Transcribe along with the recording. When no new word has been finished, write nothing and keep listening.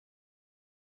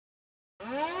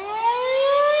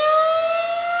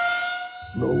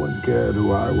No one cared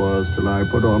who I was till I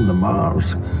put on the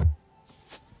mask.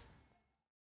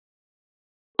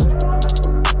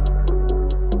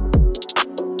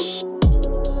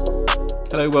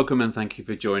 Hello, welcome and thank you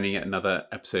for joining another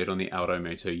episode on the Aldo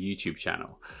Moto YouTube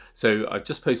channel. So I've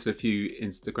just posted a few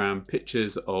Instagram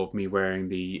pictures of me wearing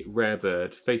the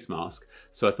Rarebird face mask.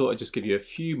 So I thought I'd just give you a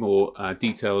few more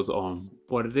details on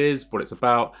what it is, what it's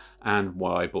about, and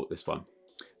why I bought this one.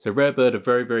 So Rarebird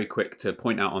are very quick to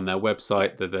point out on their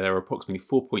website that there are approximately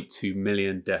 4.2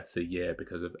 million deaths a year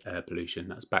because of air pollution.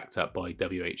 That's backed up by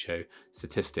WHO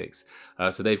statistics.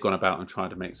 So they've gone about and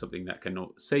tried to make something that can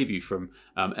not save you from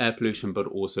air pollution, but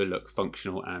also look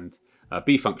functional and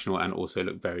be functional and also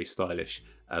look very stylish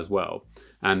as well.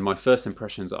 And my first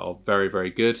impressions are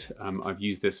very good. I've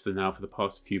used this for the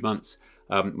past few months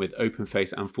with open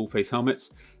face and full face helmets.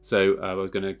 So I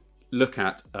was going to look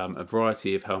at a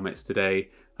variety of helmets today.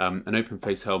 An open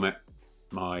face helmet,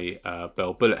 my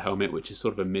Bell Bullet helmet, which is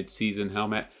sort of a mid-season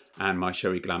helmet, and my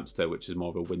Sherry Glamster, which is more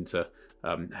of a winter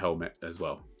helmet as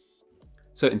well.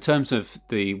 So in terms of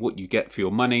what you get for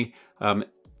your money,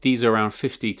 these are around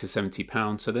 50 to 70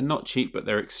 pounds, so they're not cheap, but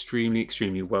they're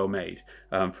extremely well made.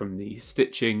 From the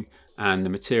stitching and the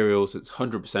materials, it's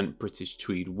 100% British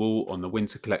tweed wool on the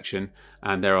winter collection,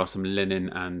 and there are some linen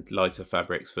and lighter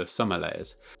fabrics for summer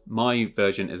layers. My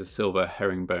version is a silver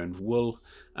herringbone wool,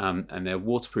 and they're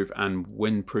waterproof and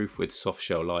windproof with soft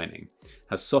shell lining.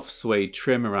 Has soft suede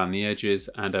trim around the edges,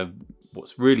 and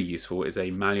what's really useful is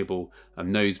a malleable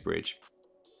nose bridge.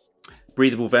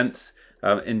 Breathable vents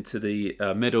into the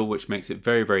middle, which makes it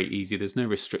very easy. There's no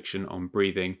restriction on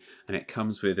breathing, and it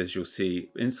comes with, as you'll see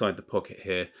inside the pocket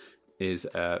here, is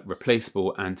a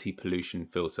replaceable anti-pollution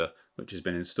filter which has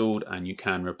been installed, and you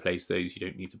can replace those. You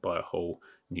don't need to buy a whole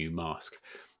new mask.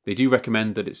 They do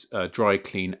recommend that it's dry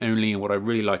clean only, and what I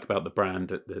really like about the brand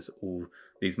that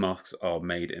these masks are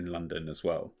made in London as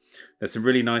well. There's some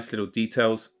really nice little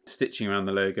details, stitching around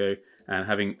the logo, and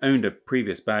having owned a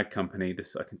previous bag company,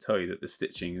 I can tell you that the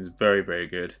stitching is very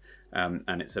good,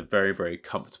 and it's a very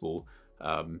comfortable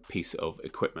piece of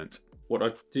equipment. What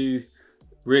I do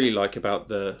really like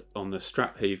about on the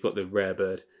strap here, you've got the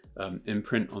Rarebird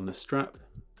imprint on the strap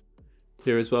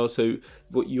here as well, so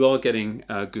what you are getting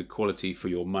good quality for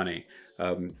your money.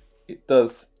 It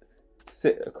does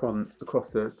sit across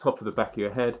the top of the back of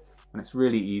your head, and it's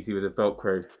really easy with a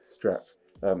Velcro strap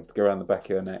to go around the back of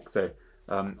your neck. So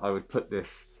I would put this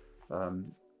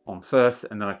on first,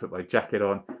 and then I put my jacket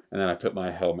on, and then I put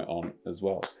my helmet on as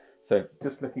well. So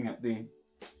just looking at the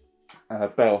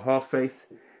Bell half face,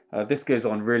 this goes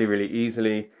on really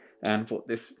easily, and what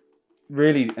this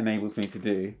really enables me to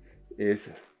do is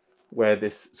wear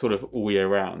this sort of all year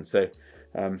round. So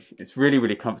it's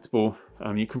really comfortable.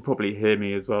 You can probably hear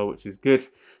me as well, which is good,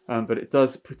 but it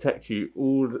does protect you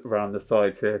all around the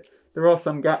sides here. There are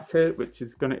some gaps here, which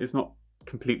is not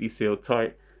completely sealed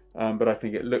tight, but I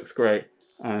think it looks great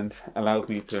and allows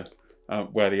me to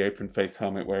wear the open face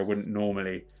helmet where I wouldn't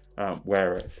normally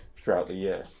wear it throughout the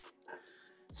year.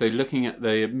 So looking at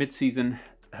the mid-season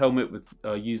helmet,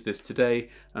 use this today.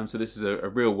 So this is a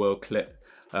real world clip.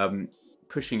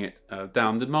 Pushing it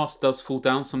down. The mask does fall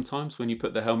down sometimes when you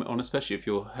put the helmet on, especially if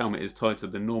your helmet is tighter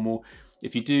than normal.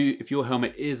 If your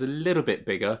helmet is a little bit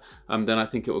bigger, then I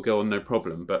think it will go on no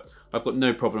problem. But I've got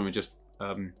no problem with just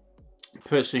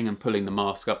pushing and pulling the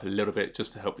mask up a little bit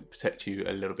just to help it protect you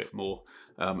a little bit more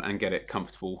and get it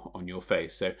comfortable on your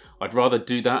face. So I'd rather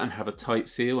do that and have a tight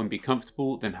seal and be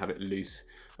comfortable than have it loose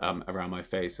around my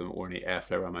face or any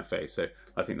airflow around my face. So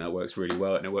I think that works really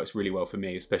well, and it works really well for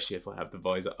me, especially if I have the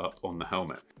visor up on the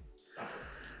helmet.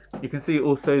 You can see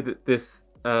also that this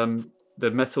the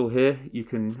metal here, you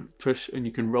can push and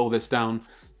you can roll this down.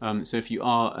 So if you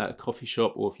are at a coffee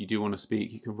shop, or if you do want to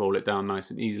speak, you can roll it down nice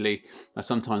and easily. I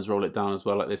sometimes roll it down as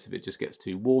well like this if it just gets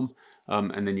too warm,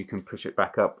 and then you can push it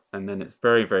back up, and then it's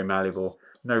very malleable,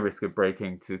 no risk of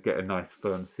breaking, to get a nice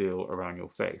firm seal around your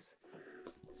face.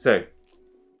 So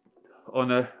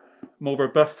on a more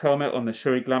robust helmet, on the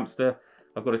Sherry Glamster,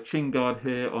 I've got a chin guard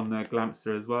here on the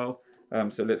Glamster as well.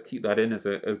 So let's keep that in as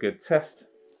a good test.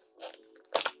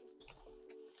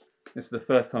 This is the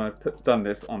first time I've done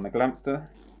this on the Glamster.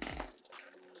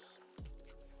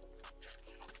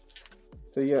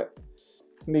 So yeah,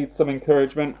 needs some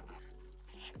encouragement.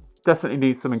 Definitely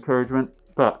needs some encouragement,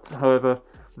 but however,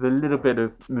 with a little bit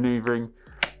of maneuvering,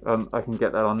 I can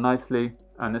get that on nicely,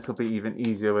 and this will be even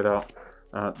easier without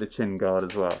the chin guard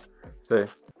as well. So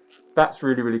that's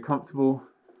really comfortable,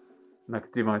 and I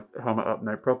can do my helmet up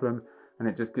no problem, and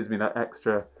it just gives me that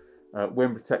extra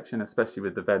wind protection, especially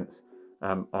with the vents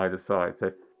either side.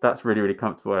 So that's really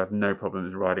comfortable. I have no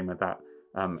problems riding with that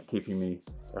keeping me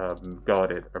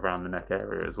guarded around the neck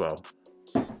area as well.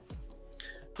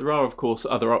 There are, of course,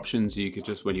 other options. You could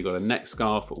just, when you've got a neck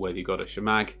scarf or whether you've got a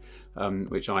shemag,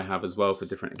 which I have as well for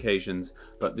different occasions,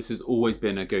 but this has always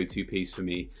been a go-to piece for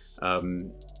me,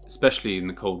 especially in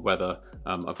the cold weather.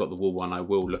 I've got the wool one. I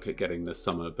will look at getting the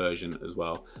summer version as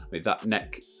well. With that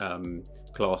neck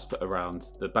clasp around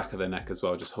the back of the neck as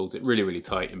well, just holds it really, really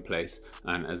tight in place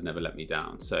and has never let me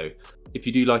down. So if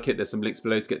you do like it, there's some links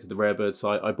below to get to the Rarebird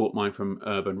site. I bought mine from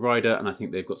Urban Rider, and I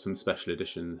think they've got some special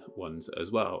edition ones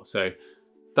as well. So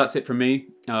that's it from me.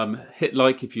 Hit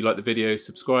like if you like the video,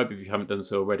 subscribe if you haven't done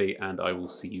so already, and I will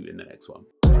see you in the next one.